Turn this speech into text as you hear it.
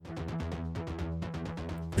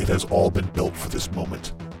It has all been built for this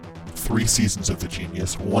moment. 3 seasons of The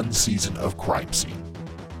Genius, 1 season of Crime Scene.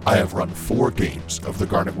 I have run 4 games of the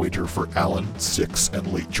Garnet Wager for Alan, Six,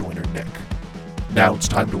 and late joiner Nick. Now it's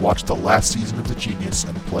time to watch the last season of The Genius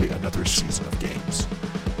and play another season of games.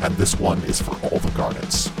 And this one is for all the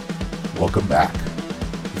Garnets. Welcome back.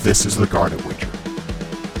 This is the Garnet Wager.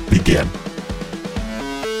 Begin.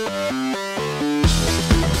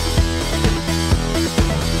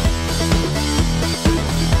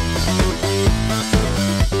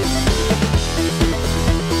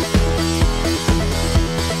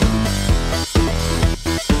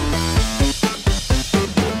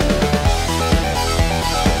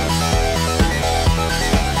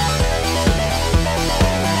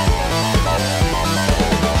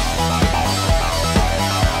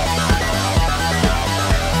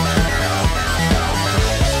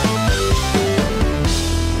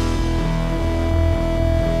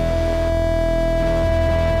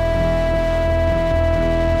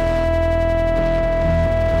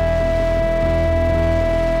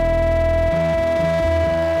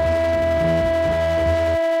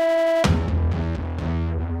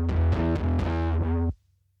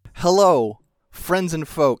 Hello, friends and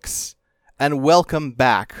folks, and welcome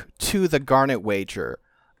back to the Garnet Wager.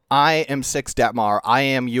 I am Six Detmar. I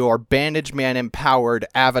am your Bandage Man empowered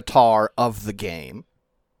avatar of the game.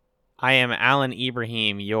 I am Alan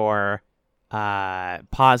Ibrahim, your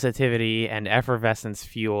positivity and effervescence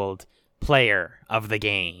fueled player of the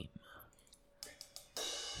game.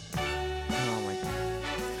 Oh my god.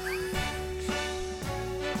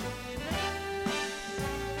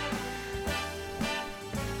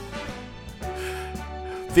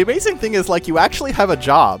 The amazing thing is, you actually have a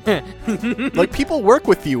job. People work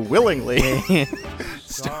with you willingly.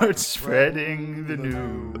 Start spreading the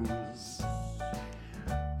news.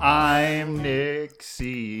 I'm Nick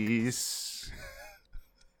Cease.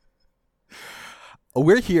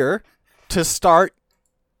 We're here to start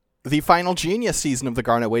the final Genius season of the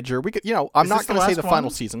Garnet Wager. I'm not going to say the final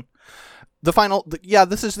season. The final,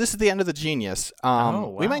 this is the end of the Genius.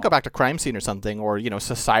 Wow. We might go back to Crime Scene or something, or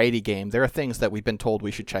Society Game. There are things that we've been told we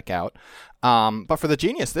should check out. But for the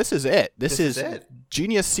Genius, this is it. This is it.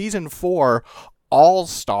 Genius Season 4, All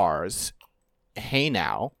Stars. Hey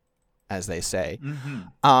now, as they say.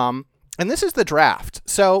 Mm-hmm. And this is the draft.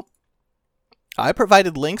 So I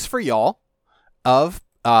provided links for y'all of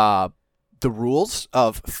the rules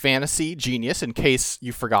of Fantasy Genius, in case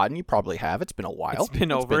you've forgotten. You probably have. It's been a while. It's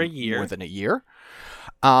been over a year. More than a year.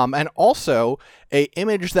 And also a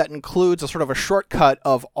image that includes a sort of a shortcut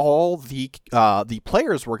of all the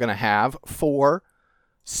players we're going to have for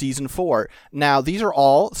Season 4. Now, these are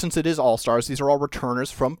all, since it is All-Stars, these are all returners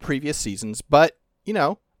from previous seasons. But,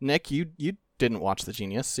 Nick, you didn't watch the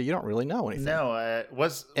Genius, so you don't really know anything. No,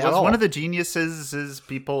 was one of the Geniuses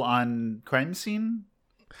people on Crime Scene?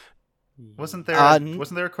 Wasn't there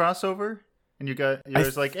a crossover? And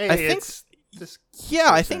yours like, hey, it's this. Yeah,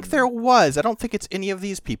 person. I think there was. I don't think it's any of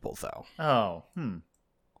these people though. Oh,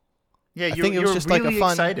 Yeah, I think it was just really a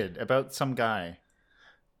fun. Excited about some guy.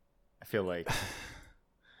 I feel like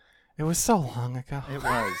it was so long ago. It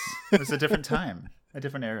was. It was a different time, a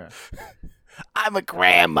different era. I'm a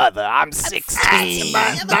grandmother. I'm 16.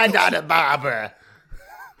 My daughter Barbara.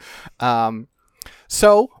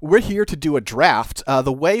 So we're here to do a draft.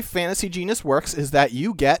 The way Fantasy Genius works is that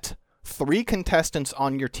you get 3 contestants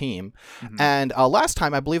on your team. Mm-hmm. And last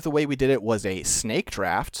time, I believe the way we did it was a snake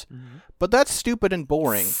draft. Mm-hmm. But that's stupid and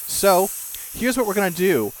boring. So here's what we're going to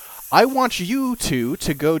do. I want you two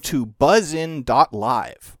to go to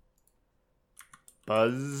buzzin.live.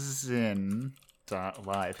 Buzzin.live.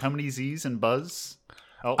 How many Z's in buzz?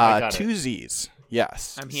 Oh, I got 2 Z's.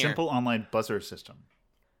 Yes. I'm here. Simple online buzzer system.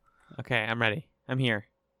 Okay, I'm ready. I'm here.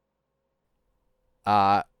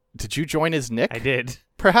 Did you join as Nick? I did.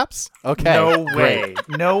 Perhaps? Okay. No way.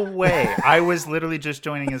 No way. I was literally just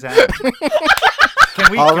joining his app.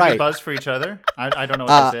 Can we buzz for each other? I don't know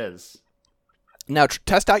what this is. Now,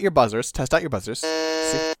 test out your buzzers. See?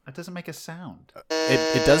 That doesn't make a sound.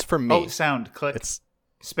 It does for me. Oh, sound. Click.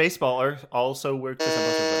 Spacebar also works as a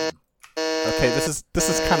buzzer button. Okay, this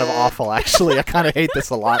is kind of awful, actually. I kind of hate this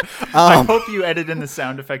a lot. I hope you edit in the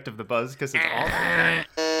sound effect of the buzz, because it's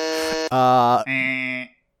awful.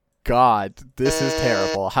 God, this is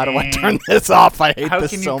terrible. How do I turn this off? I hate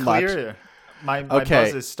this so much. How can you clear? My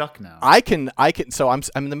buzz is stuck now. I can. So I'm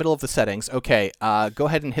in the middle of the settings. Okay, go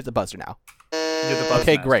ahead and hit the buzzer now. You're the buzz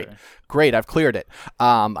okay, master. great. I've cleared it.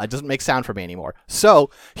 It doesn't make sound for me anymore. So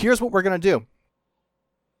here's what we're gonna do.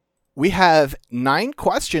 We have 9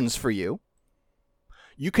 questions for you.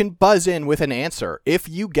 You can buzz in with an answer. If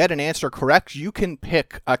you get an answer correct, you can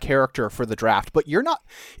pick a character for the draft. But you're not.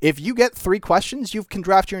 If you get 3 questions, you can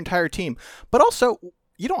draft your entire team. But also,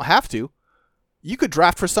 you don't have to. You could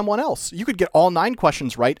draft for someone else. You could get all 9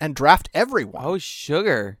 questions right and draft everyone. Oh,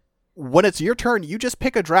 sugar. When it's your turn, you just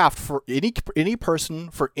pick a draft for any person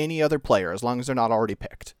for any other player, as long as they're not already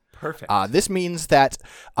picked. Perfect. This means that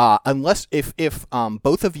unless if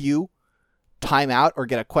both of you time out or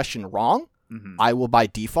get a question wrong, I will by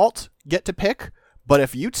default get to pick. But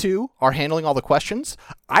if you two are handling all the questions,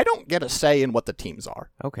 I don't get a say in what the teams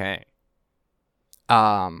are. Okay.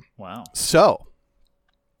 Wow. So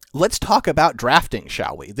let's talk about drafting,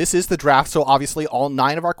 shall we? This is the draft, so obviously all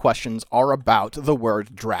 9 of our questions are about the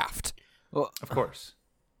word draft. Well, of course.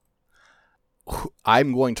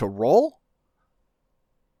 I'm going to roll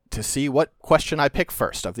to see what question I pick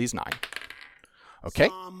first of these 9. Okay.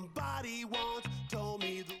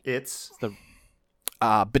 It's the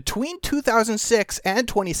between 2006 and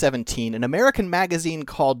 2017, an American magazine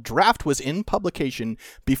called Draft was in publication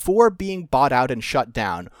before being bought out and shut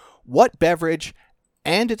down. What beverage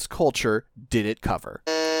and its culture did it cover?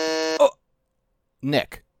 Oh.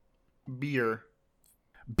 Nick. Beer.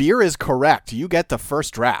 Beer is correct. You get the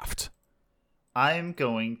first draft. I'm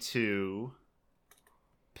going to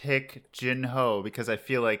pick Jin-Ho because I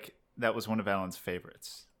feel like that was one of Alan's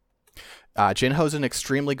favorites. Jin-Ho's an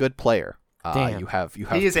extremely good player. Damn. You have.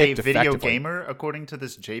 He is a video gamer, according to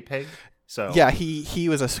this JPEG. So yeah, he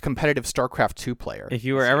was a competitive StarCraft 2 player. If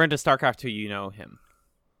you were ever into StarCraft 2, you know him.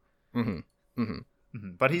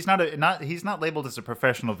 But he's not labeled as a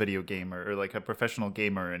professional video gamer or like a professional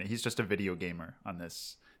gamer, and he's just a video gamer on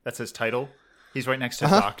this. That's his title. He's right next to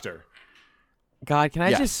Doctor. God, can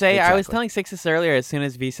I just say, exactly. I was telling Six this earlier as soon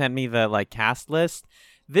as V sent me the cast list.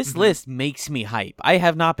 This list makes me hype. I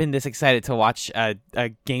have not been this excited to watch a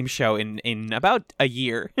game show in about a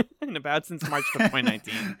year, since March of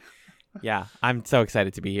 2019. Yeah, I'm so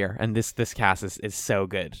excited to be here, and this cast is so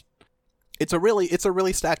good. It's a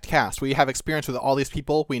really stacked cast. We have experience with all these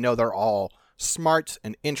people. We know they're all smart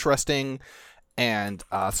and interesting, and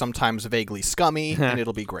sometimes vaguely scummy, and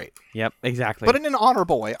it'll be great. Yep, exactly. But in an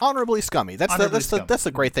honorable way, honorably scummy. That's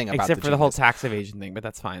the great thing about except for the whole tax evasion thing. But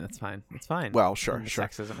that's fine. It's fine. Well, sure.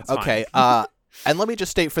 Sexism. It's okay. Fine. And let me just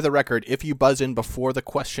state for the record: if you buzz in before the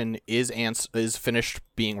question is finished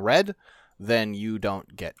being read, then you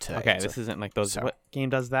don't get to. Okay, answer. This isn't like those. So. What game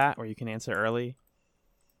does that? Where you can answer early?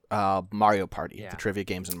 Mario Party. Yeah. The trivia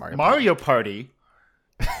games in Mario Party.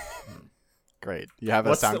 Great. You have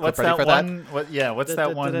a sound clip ready for that? What's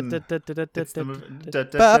that one? All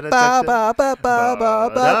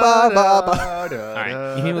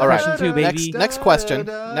right. You need a question too, baby. Next question.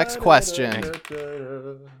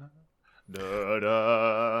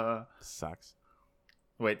 Sucks.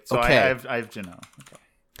 Wait, so okay. I have Jin-Ho. Okay.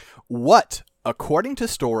 What, according to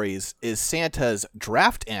stories, is Santa's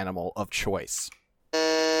draft animal of choice?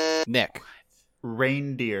 Nick.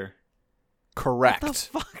 Reindeer. Correct. What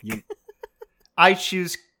the fuck? I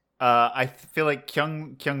choose. I feel like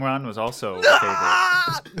Kyung-ran was also a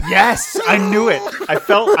favorite. Yes, I knew it. I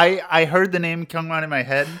felt. I heard the name Kyung-ran in my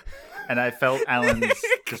head, and I felt Alan's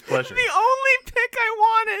displeasure. The only pick I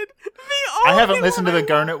wanted. I haven't listened to the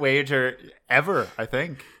Garnet wager ever. I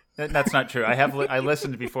think that's not true. I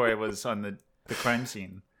listened before I was on the crime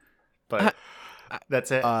scene, but.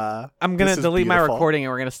 That's it. I'm going to delete my recording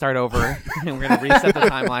and we're going to start over. And we're going to reset the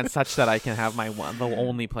timeline such that I can have the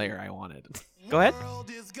only player I wanted. Go ahead.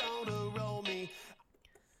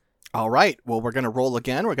 All right. Well, we're going to roll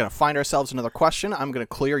again. We're going to find ourselves another question. I'm going to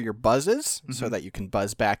clear your buzzes so that you can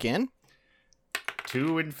buzz back in.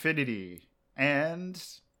 To infinity. And...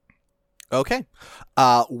 Okay.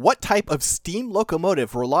 What type of steam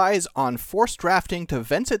locomotive relies on forced drafting to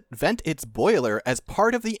vent its boiler as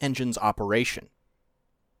part of the engine's operation?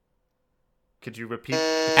 Could you repeat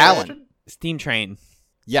Alan. Question? Steam train.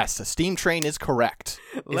 Yes, a steam train is correct.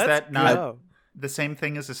 Is that not the same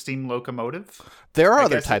thing as a steam locomotive? There are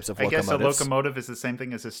other types of locomotives. I guess a locomotive is the same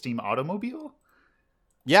thing as a steam automobile?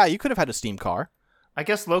 Yeah, you could have had a steam car. I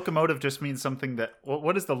guess locomotive just means something that...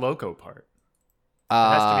 What is the loco part? It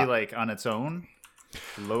has to be like on its own.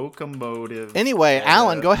 Locomotive. Anyway,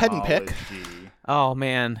 Alan, go ahead and pick. Oh,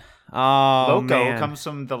 man. Oh, Loco comes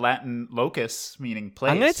from the Latin locus, meaning place.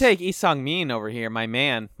 I'm going to take Lee Sung-min over here, my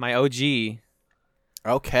man, my OG.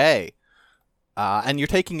 Okay. And you're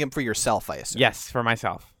taking him for yourself, I assume? Yes, for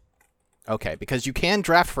myself. Okay, because you can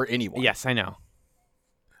draft for anyone. Yes, I know.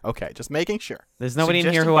 Okay, just making sure. There's nobody in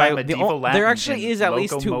here who there actually is at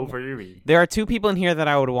least two. There are 2 people in here that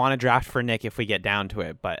I would want to draft for Nick if we get down to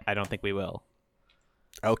it, but I don't think we will.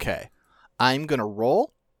 Okay. I'm going to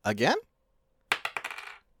roll again.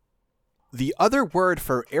 The other word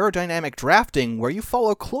for aerodynamic drafting, where you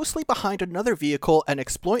follow closely behind another vehicle and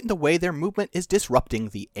exploit the way their movement is disrupting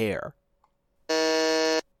the air.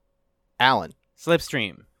 Alan.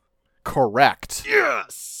 Slipstream. Correct.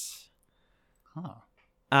 Yes. Huh.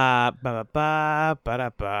 I'm gonna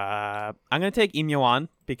take Imyoan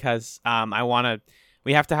because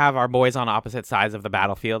we have to have our boys on opposite sides of the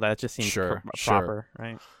battlefield. That just seems proper,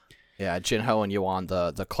 right? Yeah, Jinho and Yuan,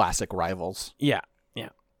 the classic rivals. Yeah.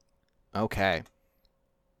 Okay.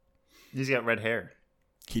 He's got red hair.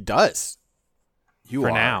 He does. You For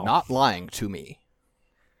are now. not lying to me.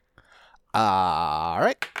 All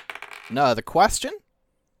right. Another question.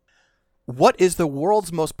 What is the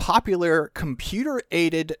world's most popular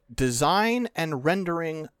computer-aided design and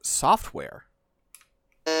rendering software?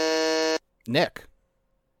 Nick.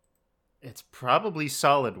 It's probably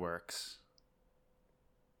SolidWorks.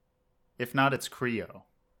 If not, it's Creo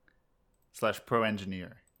 / Pro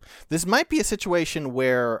Engineer. This might be a situation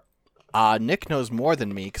where Nick knows more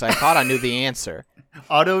than me because I thought I knew the answer.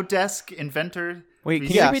 Autodesk Inventor. Wait,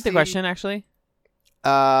 can you repeat the question, actually?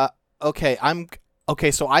 Okay,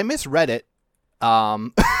 so I misread it.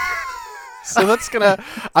 So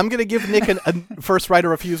I'm gonna give Nick a first right of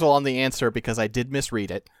refusal on the answer because I did misread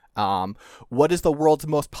it. What is the world's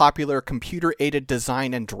most popular computer-aided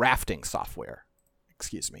design and drafting software?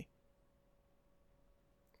 Excuse me.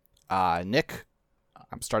 Nick,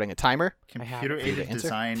 I'm starting a timer. Computer-aided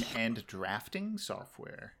design and drafting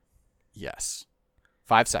software. Yes.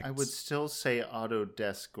 5 seconds. I would still say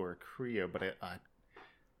Autodesk or Creo, but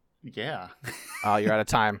yeah. You're out of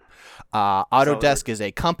time. Autodesk is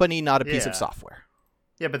a company, not a piece of software.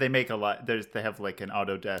 Yeah, but they make a lot. They have like an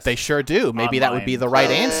Autodesk. They sure do. Maybe that would be the right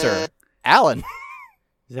answer. Alan.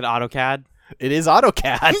 Is it AutoCAD? It is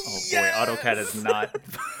AutoCAD. Oh boy, AutoCAD is not.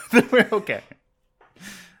 Okay.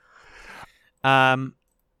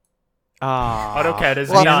 AutoCAD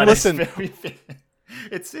is not. Listen,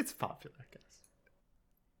 it's popular, I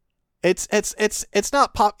guess. It's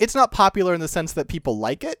not popular in the sense that people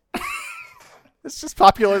like it. It's just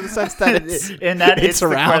popular in the sense that it's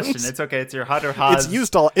around. The question. It's okay. It's your Hatter Haas.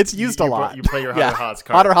 It's used a lot. You play your Hatter Haas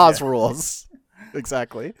card. Hatter Haas rules.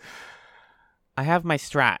 Exactly. I have my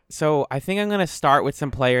strat. So I think I'm going to start with some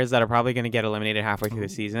players that are probably going to get eliminated halfway through the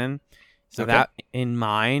season. So that in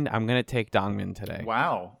mind, I'm going to take Dongmin today.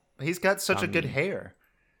 Wow. He's got such a good hair.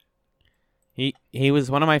 He was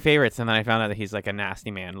one of my favorites, and then I found out that he's like a nasty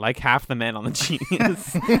man, like half the men on the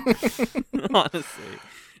Genius. Honestly.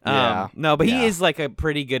 No, but he is like a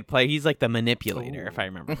pretty good player. He's like the manipulator, if I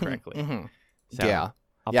remember correctly. So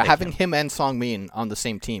having him and Songmin on the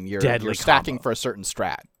same team, you're stacking for a certain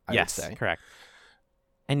strat, I would say. Correct.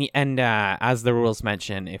 And as the rules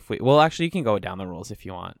mention, actually you can go down the rules if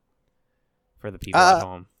you want for the people at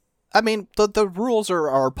home. I mean, the rules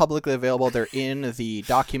are publicly available. They're in the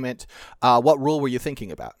document. What rule were you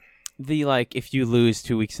thinking about? If you lose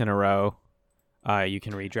 2 weeks in a row, you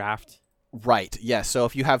can redraft. Right. Yes. So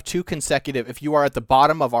if you have if you are at the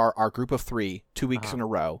bottom of our group of 3, 2 weeks in a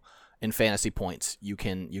row in fantasy points, you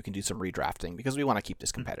can do some redrafting because we want to keep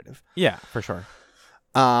this competitive. Yeah, for sure.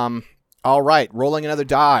 All right. Rolling another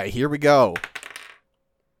die. Here we go.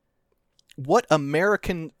 What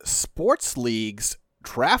American sports league's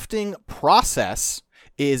drafting process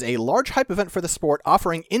is a large hype event for the sport,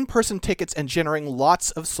 offering in-person tickets and generating lots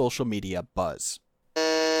of social media buzz?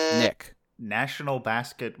 Nick. National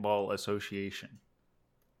Basketball Association.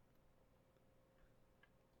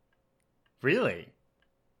 Really?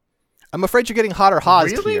 I'm afraid you're getting hot or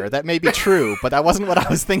Haased here. That may be true, but that wasn't what I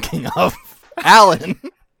was thinking of. Alan.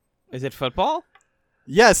 Is it football?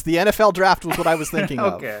 Yes, the NFL draft was what I was thinking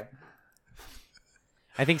of. Okay.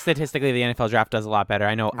 I think statistically the NFL draft does a lot better.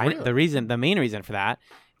 I know. Really? The main reason for that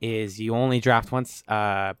is you only draft once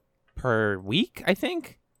per week. I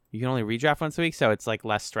think you can only redraft once a week, so it's like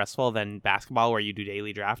less stressful than basketball where you do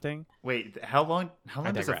daily drafting. Wait, how long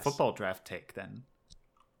does a football draft take then?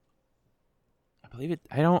 I believe it.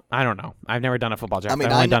 I don't know. I've never done a football draft. I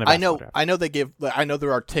mean, I know they give. I know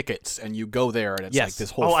there are tickets, and you go there, and it's like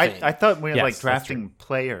this whole thing. I thought we were like drafting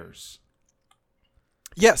players.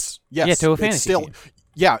 Yes. Yeah, to a fantasy team.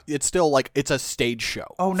 Yeah, it's still like it's a stage show.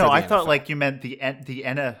 Oh no, I thought like you meant the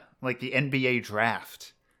NBA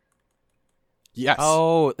draft. Yes.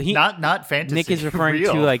 Oh, not fantasy. Nick is referring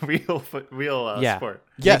to like real sport.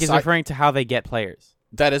 Yes, Nick is referring to how they get players.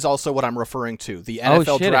 That is also what I'm referring to. The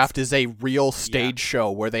NFL draft is a real stage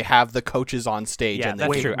show where they have the coaches on stage. Yeah, and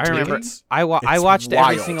that's true. I remember. I watched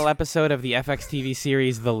every single episode of the FX TV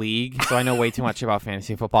series The League, so I know way too much about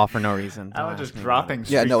fantasy football for no reason. I was just dropping.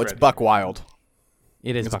 Yeah, no, it's buck wild.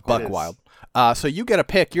 It is It's Buck Buck Wild. Wild. So you get a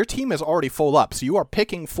pick. Your team is already full up, so you are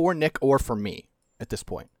picking for Nick or for me at this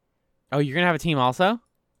point. Oh, you're going to have a team also?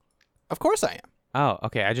 Of course I am. Oh,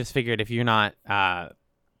 okay. I just figured if you're not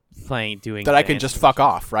doing that I can just fuck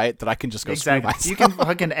off, right? That I can just go screw myself. You can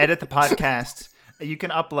fucking edit the podcast. You can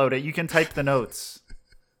upload it. You can type the notes.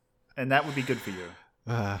 And that would be good for you.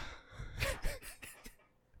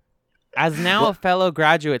 As now a fellow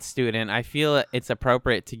graduate student, I feel it's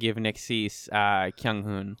appropriate to give Nick Cease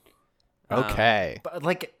Kyung-hoon. Okay. But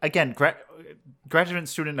like, again, graduate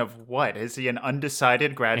student of what? Is he an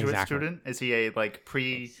undecided graduate student? Is he a like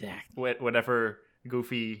whatever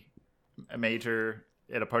goofy major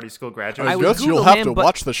at a party school graduate? I guess you'll have to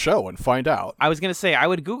watch the show and find out. I was going to say, I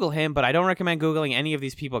would Google him, but I don't recommend Googling any of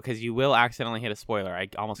these people because you will accidentally hit a spoiler. I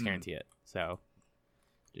almost guarantee it. So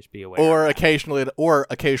just be aware. Or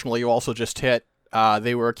occasionally you also just hit,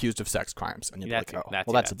 they were accused of sex crimes. And you're like,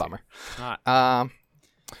 oh, that's a bummer.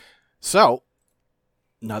 So,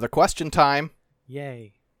 another question time.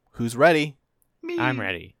 Yay. Who's ready? Me. I'm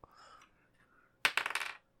ready.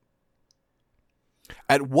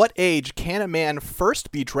 At what age can a man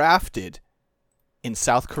first be drafted in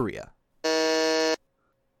South Korea?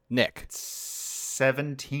 Nick.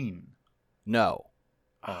 17. No.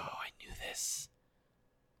 Oh, I knew this.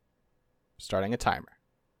 Starting a timer.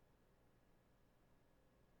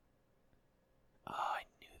 Oh, I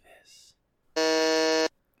knew this.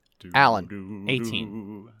 Alan.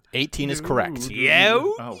 18. 18 is correct. Yeah.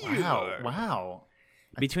 Oh, wow.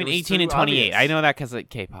 Between 18 and 28. Obvious. I know that because of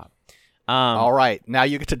K-pop. All right. Now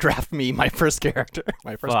you get to draft me, my first character.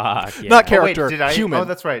 My first yeah. Not character, human. Oh,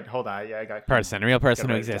 that's right. Hold on. Yeah, I got real person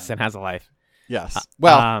who exists and has a life. Yes.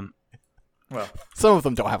 Well, some of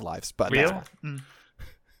them don't have lives, but real? That's fine.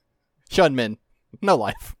 Hyunmin, no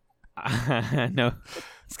life. No. I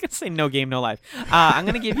was going to say no game, no life. I'm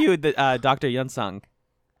going to give you the Dr. Yunsung.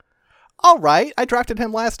 All right. I drafted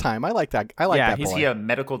him last time. I like that. I like that boy. Is he a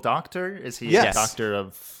medical doctor? Is he a doctor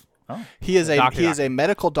of... Oh. He is a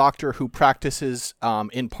medical doctor who practices,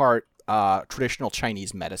 in part, traditional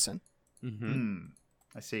Chinese medicine. Mm-hmm.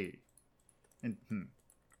 I see.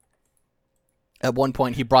 At one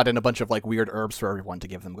point, he brought in a bunch of like weird herbs for everyone to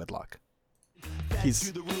give them good luck.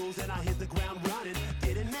 He's...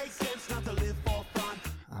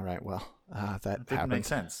 All right, well, that didn't make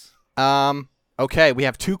sense. Okay, we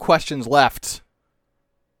have 2 questions left.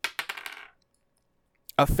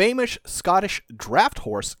 A famous Scottish draft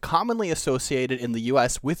horse commonly associated in the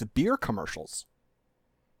U.S. with beer commercials.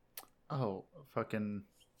 Oh, fucking...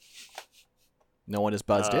 No one is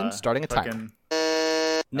buzzed in. Starting a timer.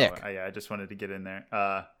 Nick. Oh, yeah, I just wanted to get in there.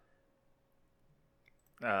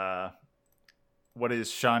 What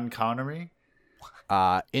is Sean Connery?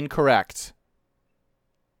 Incorrect.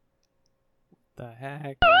 The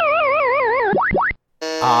heck?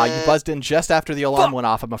 You buzzed in just after the alarm went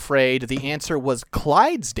off, I'm afraid. The answer was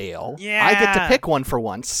Clydesdale. Yeah. I get to pick one for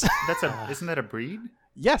once. Isn't that a breed?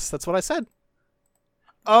 Yes, that's what I said.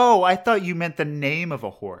 Oh, I thought you meant the name of a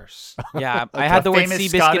horse. Yeah, I had the word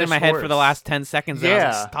Seabiscuit in my head for the last 10 seconds. And I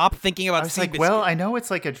was like, stop thinking about Seabiscuit. Well, I know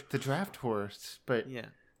it's like the draft horse, but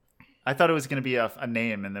I thought it was going to be a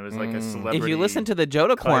name, and there was like a celebrity. If you listen to the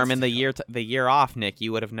Jodoquorm in the year off, Nick,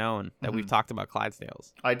 you would have known that we've talked about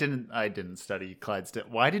Clydesdales. I didn't study Clydesdale.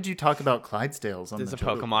 Why did you talk about Clydesdales on There's the a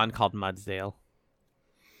Pokemon called Mudsdale.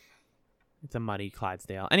 It's a muddy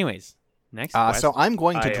Clydesdale. Anyways, next question. So I'm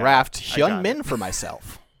going to draft Hyunmin for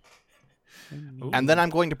myself. And then I'm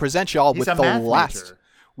going to present y'all with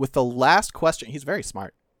the last question. He's very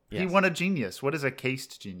smart. Yes. He won a genius. What is a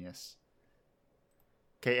KAIST genius?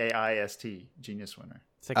 KAIST, genius winner.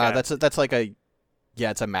 That's like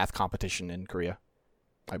it's a math competition in Korea,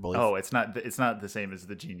 I believe. Oh, it's not the same as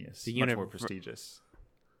the genius. It's much more prestigious.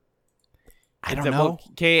 I don't know.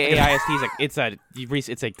 KAIST is it's a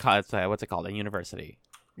what's it called? A university.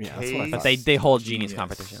 Yeah, that's what I thought. But they hold genius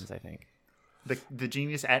competitions, I think. The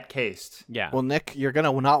genius at KAIST. Yeah. Well, Nick, you're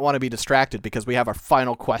gonna not want to be distracted because we have our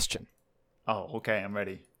final question. Oh, okay, I'm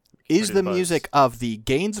ready. Is the music of the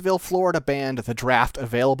Gainesville, Florida band The Draft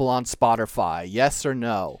available on Spotify? Yes or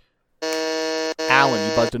no? Alan,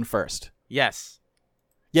 you buzzed in first. Yes.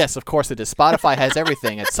 Yes, of course it is. Spotify has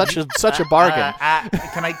everything. It's such a bargain.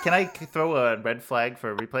 Can I throw a red flag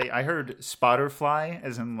for a replay? I heard Spotterfly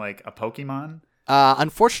as in like a Pokemon.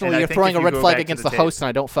 Unfortunately, you're throwing a red flag against the host, and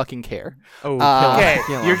I don't fucking care. Oh, okay.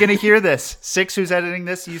 You're gonna hear this. Six, who's editing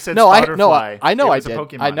this? You said Spotterfly. I know I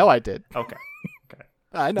did. I know I did. Okay.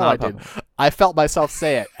 I know I did. I felt myself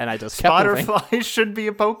say it, and I just kept moving. Spotterfly should be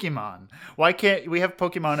a Pokemon. Why can't we have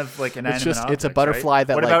Pokemon of like inanimate objects? It's a butterfly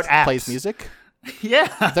that plays music.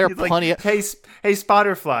 Yeah, There are plenty of... Hey,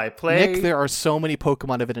 Spotterfly, play... Nick, there are so many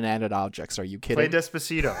Pokemon of inanimate objects. Are you kidding? Play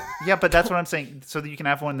Despacito. Yeah, but that's what I'm saying. So that you can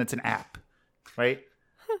have one that's an app, right?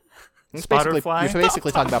 Spotterfly? You're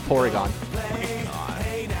basically talking about Porygon.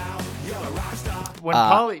 When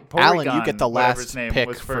Porygon, Alan, you get the whatever last his name pick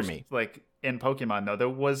was for first, me. Like in Pokemon, though, there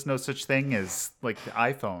was no such thing as like the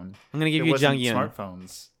iPhone. I'm gonna give there you wasn't Jungyun.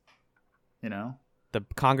 Smartphones, you know. The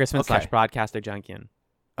congressman / broadcaster Junkyun.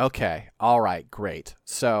 Okay. All right. Great.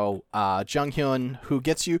 So, Junghyun, who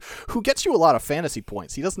gets you a lot of fantasy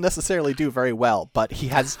points. He doesn't necessarily do very well, but he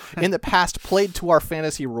has in the past played to our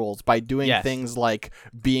fantasy rules by doing things like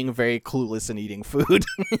being very clueless and eating food.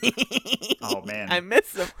 Oh man, I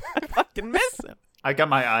miss him. I fucking miss him. I got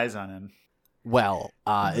my eyes on him. Well,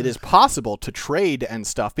 it is possible to trade and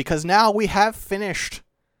stuff because now we have finished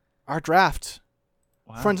our draft.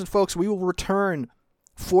 Wow. Friends and folks, we will return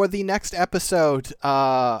for the next episode,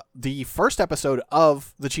 the first episode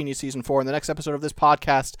of the Genius Season 4 and the next episode of this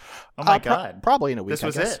podcast. Oh my God. Probably in a week, This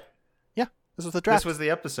was I guess. it? Yeah, this was the draft. This was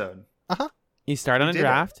the episode. Uh-huh. You start on a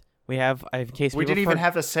draft. We have, in case we didn't even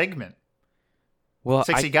have a segment. Well,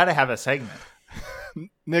 Six, you gotta have a segment.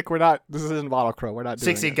 Nick, we're not, this isn't Bottle Crow. We're not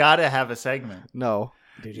doing Six, you gotta have a segment. No.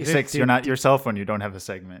 Six, you're not yourself when you don't have a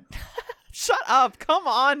segment. Shut up. Come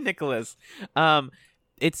on, Nicholas.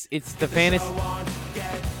 It's the fantasy...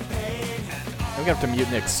 I'm going to have to mute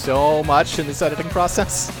Nick so much in this editing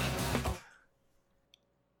process.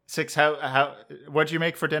 Six, what'd you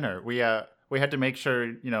make for dinner? We had to make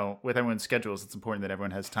sure, with everyone's schedules, it's important that everyone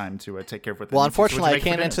has time to take care of what they need. Well, unfortunately, I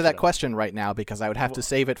can't answer that question right now because I would have to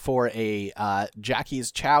save it for a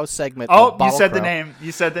Jackie's Chow segment. Oh, you said the name.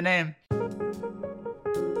 You said the name.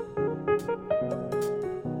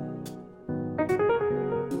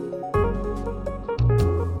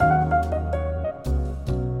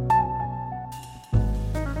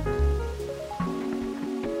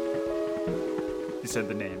 Said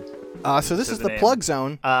the name. So this is the plug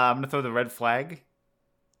zone. I'm gonna throw the red flag.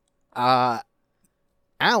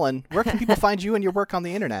 Alan, where can people find you and your work on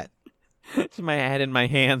the internet? It's my head in my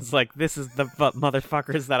hands, like this is the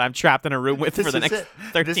motherfuckers that I'm trapped in a room with for the next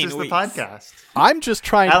 13 weeks. This is weeks. the podcast. I'm just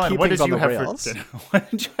trying Alan, to keep things on the rails. What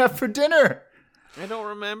did you have for dinner? I don't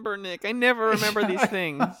remember, Nick. I never remember these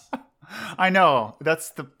things. I know. That's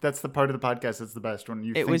the part of the podcast that's the best when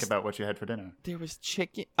you think about what you had for dinner. There was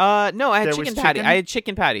chicken. No, I had chicken patties. I had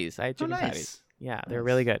chicken patties. Patties. Yeah, they're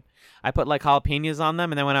really good. I put like jalapenos on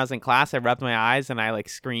them, and then when I was in class, I rubbed my eyes and I like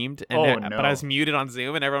screamed. And but I was muted on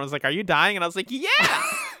Zoom, and everyone was like, "Are you dying?" And I was like, "Yeah."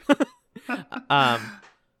 Hi,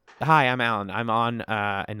 I'm Alan. I'm on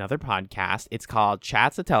another podcast. It's called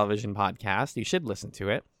Chat's a Television Podcast. You should listen to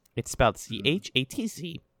it. It's spelled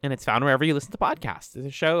CHATZ. And it's found wherever you listen to podcasts. It's a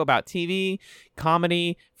show about TV,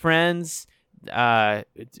 comedy, friends,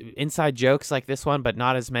 inside jokes like this one, but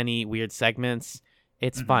not as many weird segments.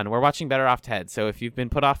 It's fun. We're watching Better Off Ted. So if you've been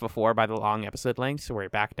put off before by the long episode lengths, we're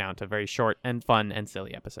back down to very short and fun and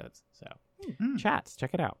silly episodes. So Chats,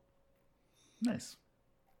 check it out. Nice.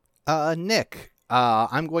 Nick,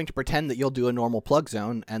 I'm going to pretend that you'll do a normal plug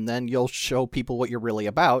zone, and then you'll show people what you're really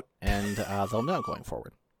about, and they'll know going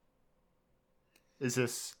forward. Is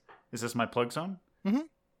this my plug zone? Mm-hmm.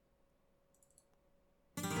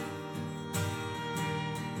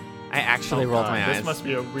 I actually rolled my eyes. This must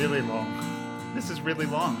be really long. This is really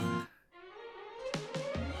long.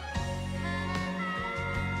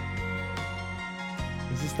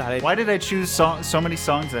 Why did I choose so many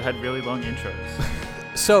songs that had really long intros?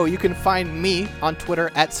 So you can find me on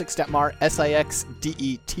Twitter at Sixdettmar,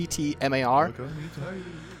 SIXDETTMAR.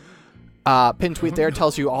 Pinned tweet there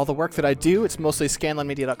tells you all the work that I do. It's mostly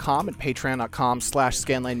scanlinemedia.com and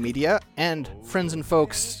patreon.com/scanlinemedia. And friends and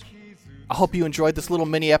folks, I hope you enjoyed this little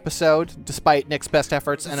mini episode despite Nick's best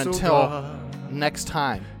efforts. And until next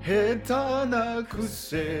time, peace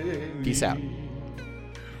out.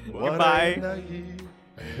 Goodbye.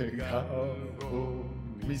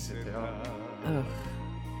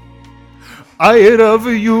 I love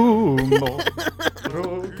you.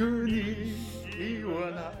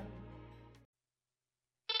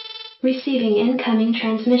 Receiving incoming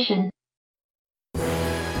transmission.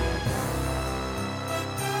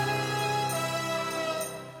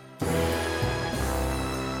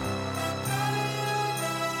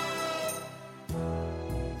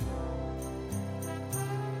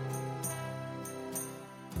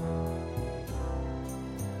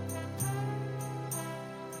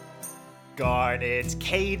 Garnet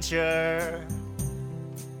Cager.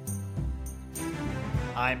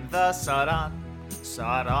 I'm the Saran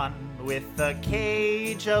with a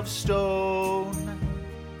cage of stone,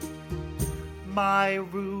 my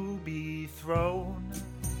ruby throne.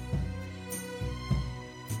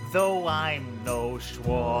 though I'm no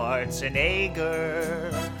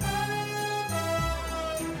Schwarzenegger.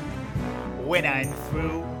 When I'm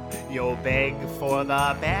through, you'll beg for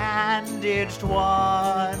the bandaged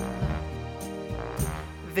one.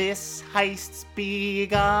 This heist's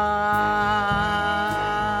begun.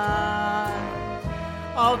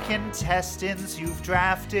 All contestants you've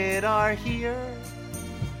drafted are here,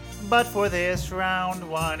 but for this round,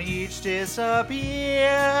 one each disappears.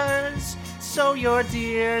 So your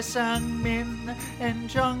dear Sang-min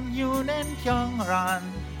and Jung-yoon and Kyung-ran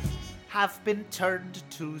have been turned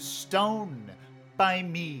to stone by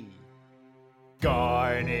me,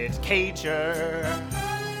 Garnet Cager.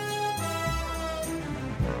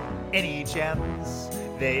 Any gems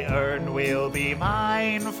they earn will be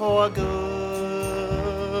mine for good,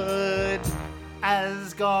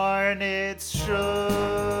 as Garnets should.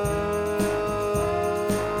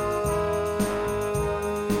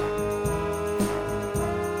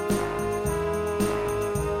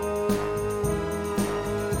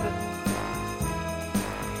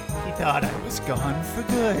 He thought I was gone for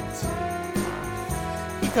good.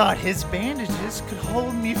 He thought his bandages could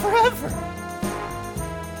hold me forever.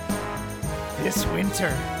 This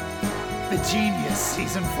winter, the Genius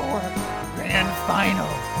Season 4 Grand Final.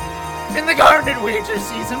 In the Garnet Wager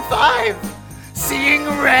Season 5, Seeing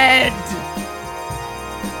Red.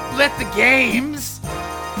 Let the games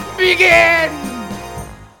begin!